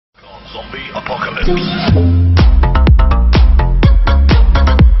Zombie apocalypse.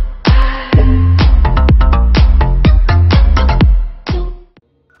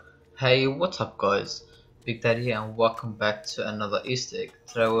 Hey, what's up guys, Big Daddy here and welcome back to another Easter egg.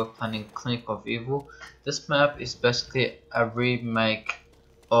 Today we're playing Clinic of Evil. This map is basically a remake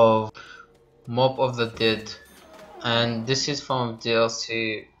of Mob of the Dead, and this is from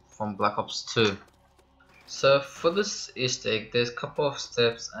DLC from Black Ops 2. So for this Easter egg, there's a couple of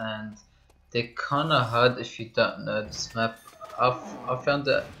steps and they're kinda hard if you don't know this map. I found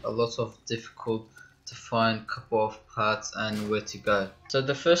it a lot of difficult to find a couple of parts and where to go. So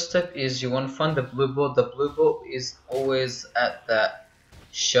the first step is you want to find the blue ball. The blue ball is always at that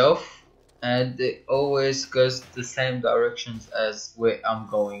shelf and it always goes the same directions as where I'm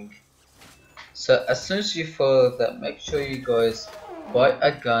going. So as soon as you follow that, make sure you guys buy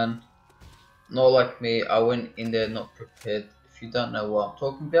a gun. Not like me, I went in there not prepared. If you don't know what I'm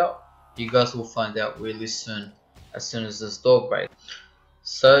talking about, you guys will find out really soon as this door breaks.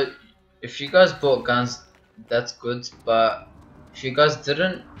 So if you guys bought guns, that's good, but if you guys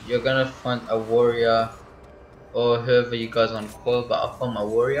didn't, you're gonna find a warrior or whoever you guys want to call, but I found a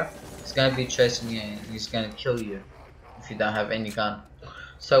warrior. He's gonna be chasing you and he's gonna kill you if you don't have any gun.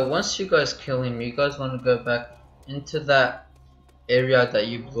 So once you guys kill him, you guys want to go back into that area that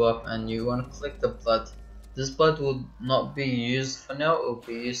you blew up and you want to collect the blood. This blood will not be used for now, it will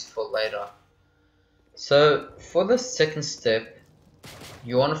be used for later. So for the second step,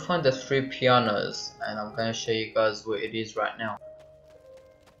 you want to find the 3 pianos and I'm going to show you guys where it is right now.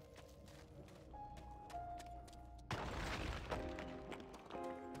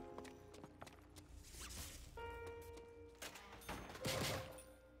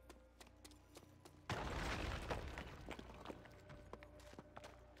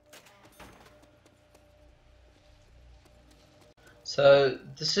 So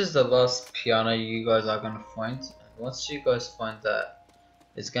this is the last piano you guys are going to find, and once you guys find that,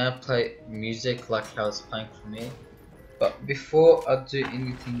 it's going to play music like how it's playing for me. But before I do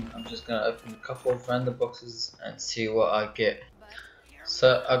anything, I'm just going to open a couple of random boxes and see what I get.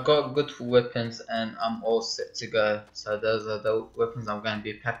 So I got good weapons and I'm all set to go. So those are the weapons I'm going to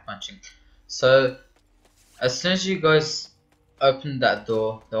be pack punching. So as soon as you guys open that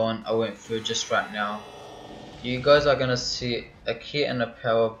door, the one I went through just right now, you guys are gonna see a key and a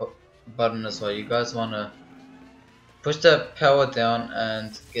power button as well. You guys wanna push the power down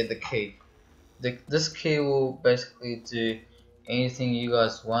and get the key. This key will basically do anything you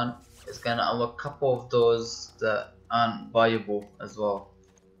guys want. It's gonna unlock a couple of doors that aren't viable as well.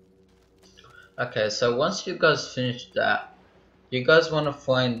 Okay, so once you guys finish that, you guys wanna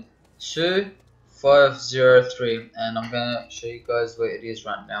find 2503, and I'm gonna show you guys where it is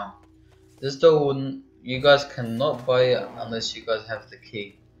right now. This door wouldn't. You guys cannot buy it unless you guys have the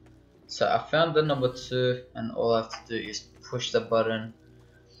key. So I found the number 2 and all I have to do is push the button,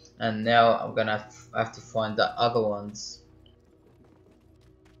 and now I'm gonna have to find the other ones.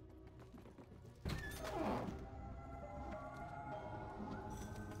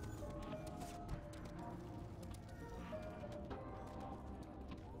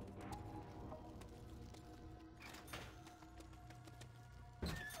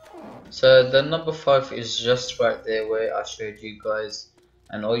 So the number 5 is just right there where I showed you guys,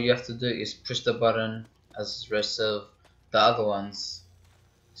 and all you have to do is push the button as the rest of the other ones.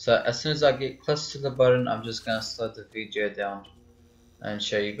 So as soon as I get close to the button, I'm just gonna slow the video down and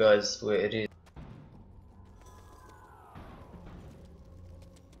show you guys where it is.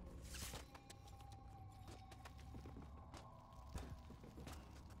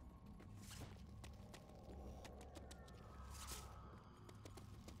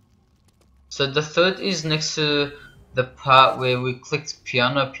 So the third is next to the part where we clicked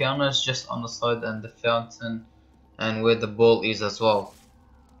piano. Piano is just on the side, and the fountain and where the ball is as well.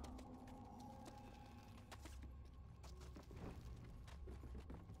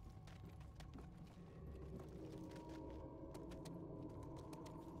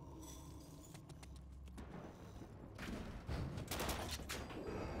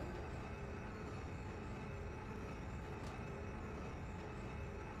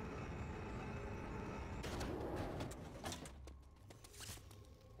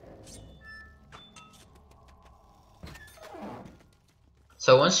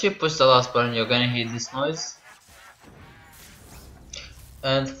 So once you push the last button, you're gonna hear this noise,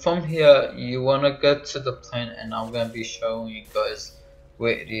 and from here you wanna go to the plane, and I'm gonna be showing you guys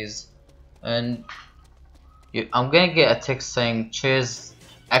where it is. And I'm gonna get a text saying chairs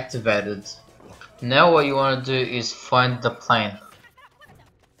activated. Now what you wanna do is find the plane.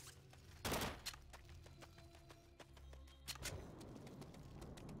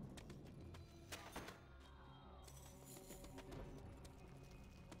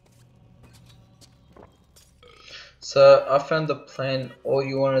 So I found the plan. All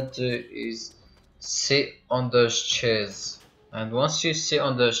you want to do is sit on those chairs, and once you sit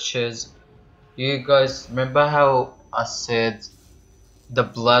on those chairs, you guys remember how I said the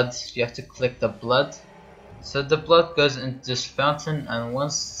blood, you have to collect the blood? So the blood goes into this fountain, and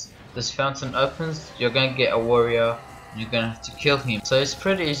once this fountain opens, you're gonna get a warrior and you're gonna have to kill him. So it's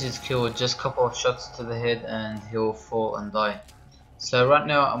pretty easy to kill, just a couple of shots to the head and he'll fall and die. So right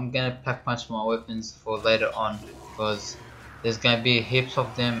now I'm gonna pack punch my weapons for later on, because there's gonna be heaps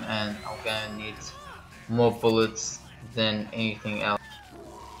of them and I'm gonna need more bullets than anything else.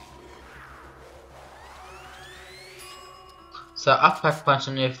 So I pack punch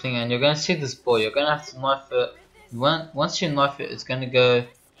and everything, and you're gonna see this ball. You're gonna have to knife it. Once you knife it, it's gonna go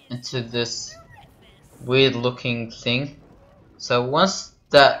into this weird looking thing. So once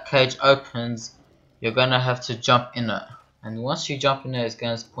that cage opens, you're gonna have to jump in it. And once you jump in it, it's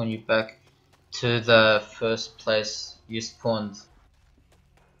gonna spawn you back to the first place you spawned.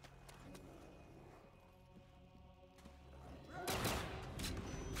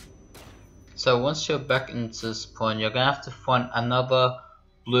 So once you're back into spawn, you're gonna have to find another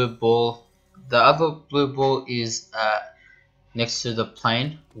blue ball. The other blue ball is next to the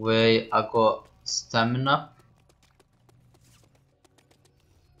plane where I got stamina.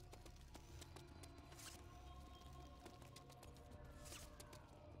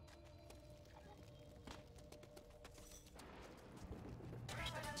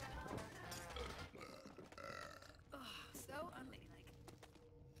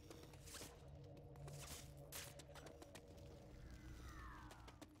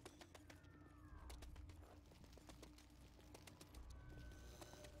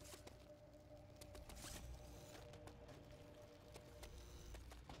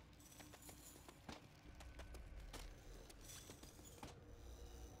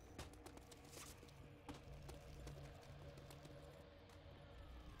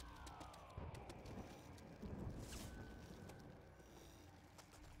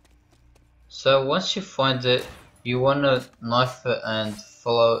 So once you find it, you want to knife it and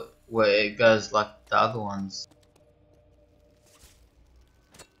follow where it goes like the other ones.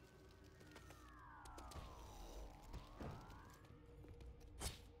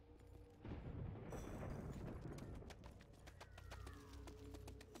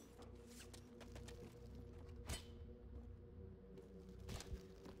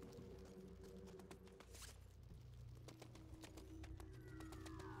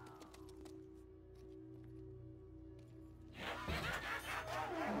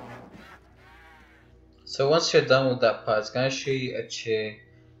 So once you're done with that part, it's going to show you a chair,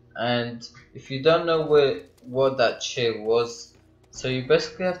 and if you don't know what that chair was, so you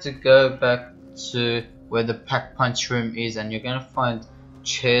basically have to go back to where the pack punch room is, and you're going to find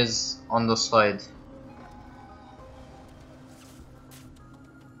chairs on the side.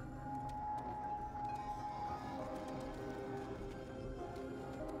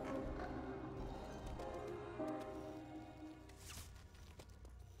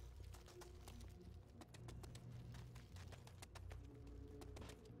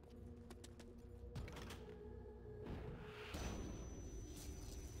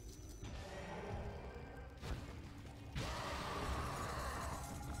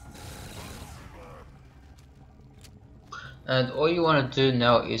 And all you want to do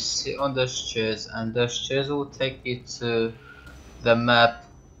now is sit on those chairs, and those chairs will take you to the map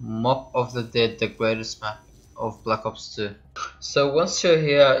Mob of the Dead, the greatest map of Black Ops 2. So once you're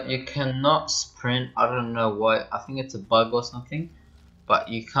here, you cannot sprint. I don't know why, I think it's a bug or something, but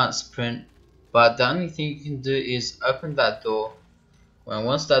you can't sprint. But the only thing you can do is open that door.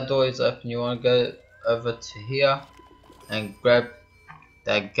 Once that door is open, you want to go over to here and grab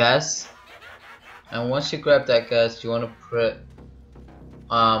that gas. And once you grab that gas, you want to put it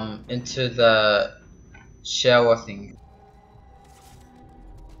into the shower thing.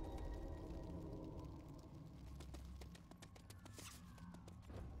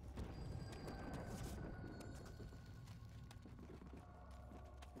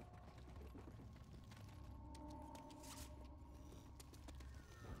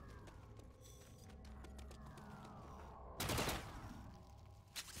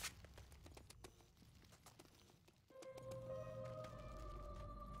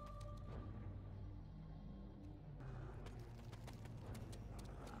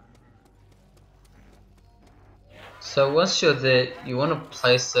 So once you're there, you want to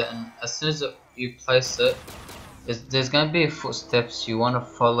place it, and as soon as you place it, there's going to be footsteps. You want to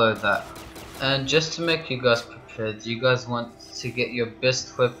follow that. And just to make you guys prepared, you guys want to get your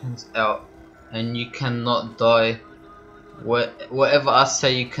best weapons out, and you cannot die. Whatever I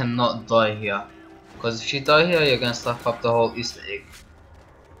say, you cannot die here. because if you die here, you're gonna stuff up the whole Easter egg.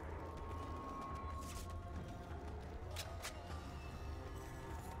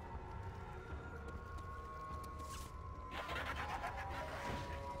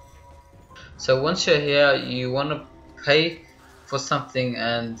 So once you're here, you want to pay for something,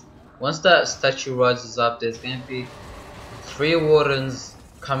 and once that statue rises up, there's going to be 3 wardens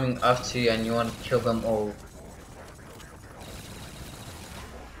coming after you, and you want to kill them all.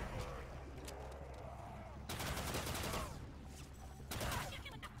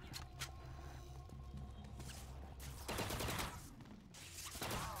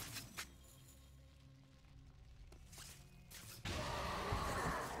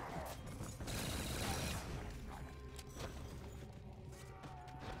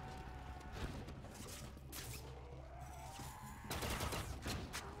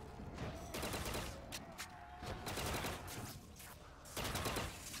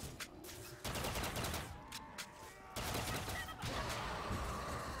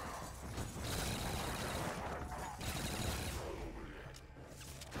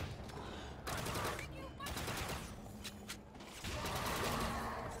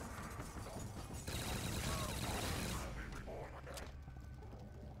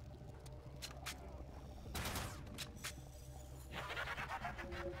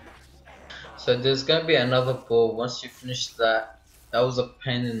 So there's gonna be another ball. Once you finish that, that was a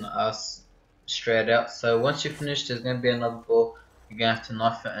pain in the ass straight out. So once you finish, there's gonna be another ball. You're gonna have to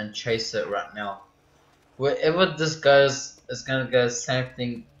knife it and chase it right now. Wherever this goes, it's gonna go same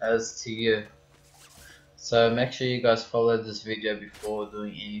thing as to you. So make sure you guys follow this video before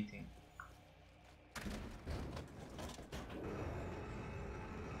doing anything.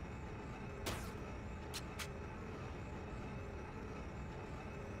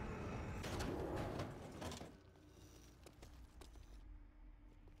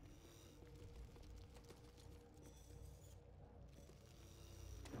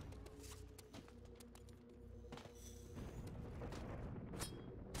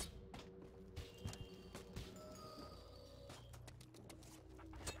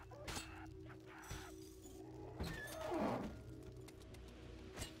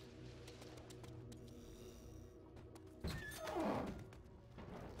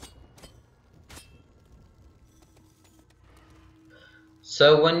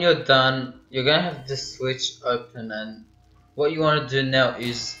 So when you're done, you're gonna have this switch open, and what you want to do now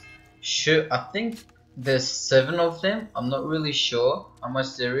is shoot. I think there's 7 of them. I'm not really sure how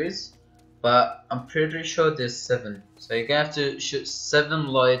much there is, but I'm pretty sure there's 7. So you're gonna have to shoot 7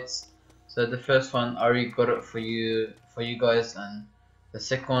 lights. So the first one I already got it for you guys, and the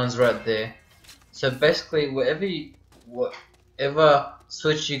second one's right there. So basically, whatever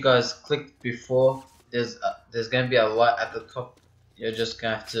switch you guys clicked before, there's gonna be a light at the top. You're just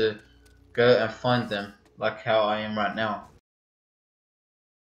gonna have to go and find them, like how I am right now.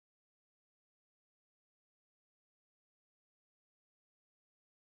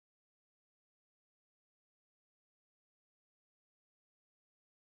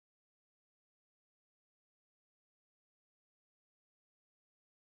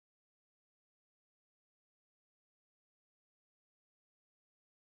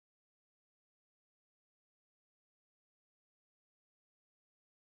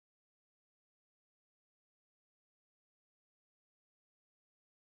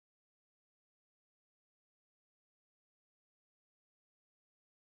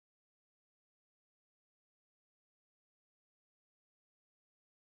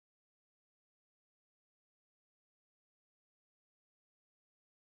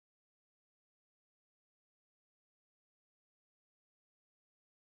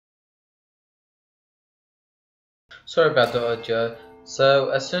 Sorry about the audio.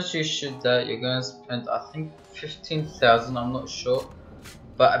 So as soon as you shoot that, you're gonna spend, I think, 15,000. I'm not sure.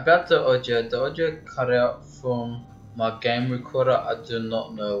 But about the audio cut out from my game recorder. I do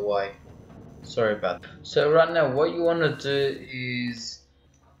not know why. Sorry about that. So right now, what you want to do is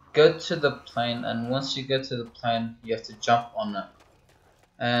go to the plane, and once you go to the plane, you have to jump on it.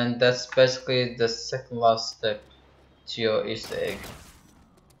 And that's basically the second last step to your Easter egg.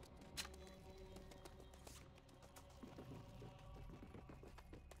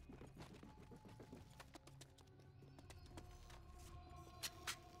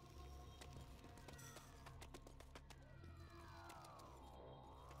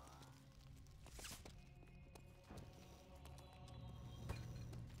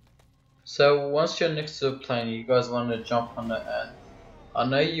 So once you're next to the plane, you guys want to jump on it, and I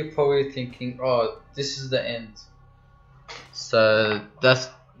know you're probably thinking, oh, this is the end. So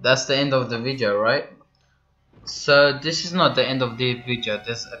that's the end of the video, right? So this is not the end of the video,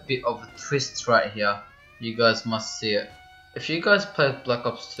 there's a bit of a twist right here. You guys must see it. If you guys played Black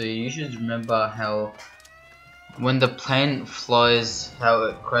Ops 2, you should remember how when the plane flies, how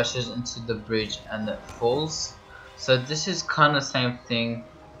it crashes into the bridge and it falls. So this is kind of same thing,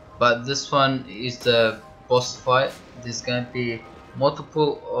 but this one is the boss fight. There's going to be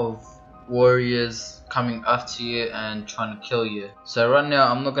multiple of warriors coming after you and trying to kill you. So right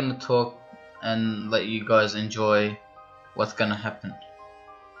now I'm not going to talk and let you guys enjoy what's going to happen.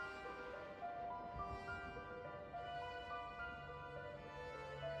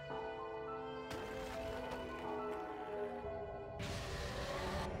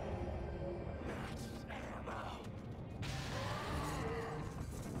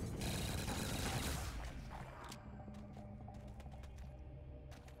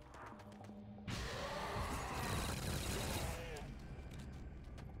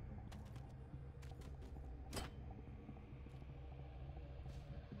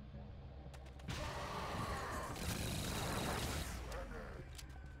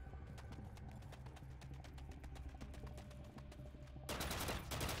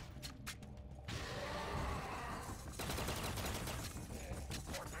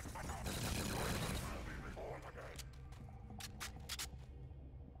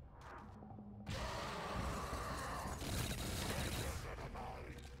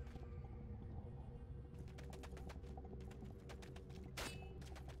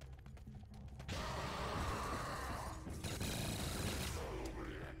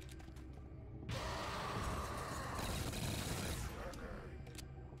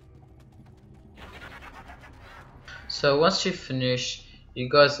 So once you finish, you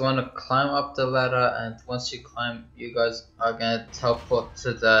guys want to climb up the ladder, and once you climb, you guys are going to teleport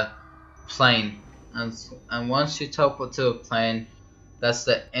to the plane, and once you teleport to a plane, that's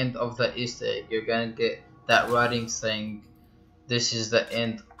the end of the Easter egg. You're going to get that writing saying this is the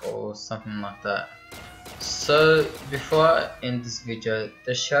end or something like that. So before I end this video,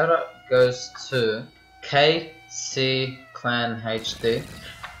 the shout out goes to KC Clan HD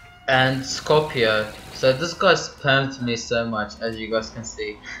and SCORPIO. So this guy spammed me so much, as you guys can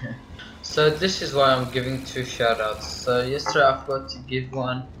see. So this is why I'm giving 2 shoutouts. So yesterday I forgot to give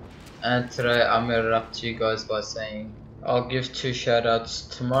one, and today I made it up to you guys by saying I'll give 2 shoutouts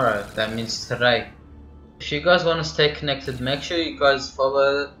tomorrow. That means today. If you guys want to stay connected, make sure you guys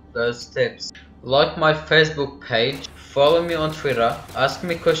follow those steps. Like my Facebook page, follow me on Twitter, ask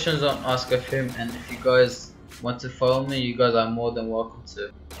me questions on AskAfim, and if you guys want to follow me, you guys are more than welcome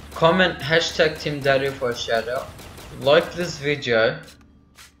to. Comment #TeamDaddy for a shout out, like this video,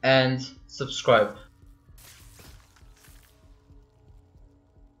 and subscribe.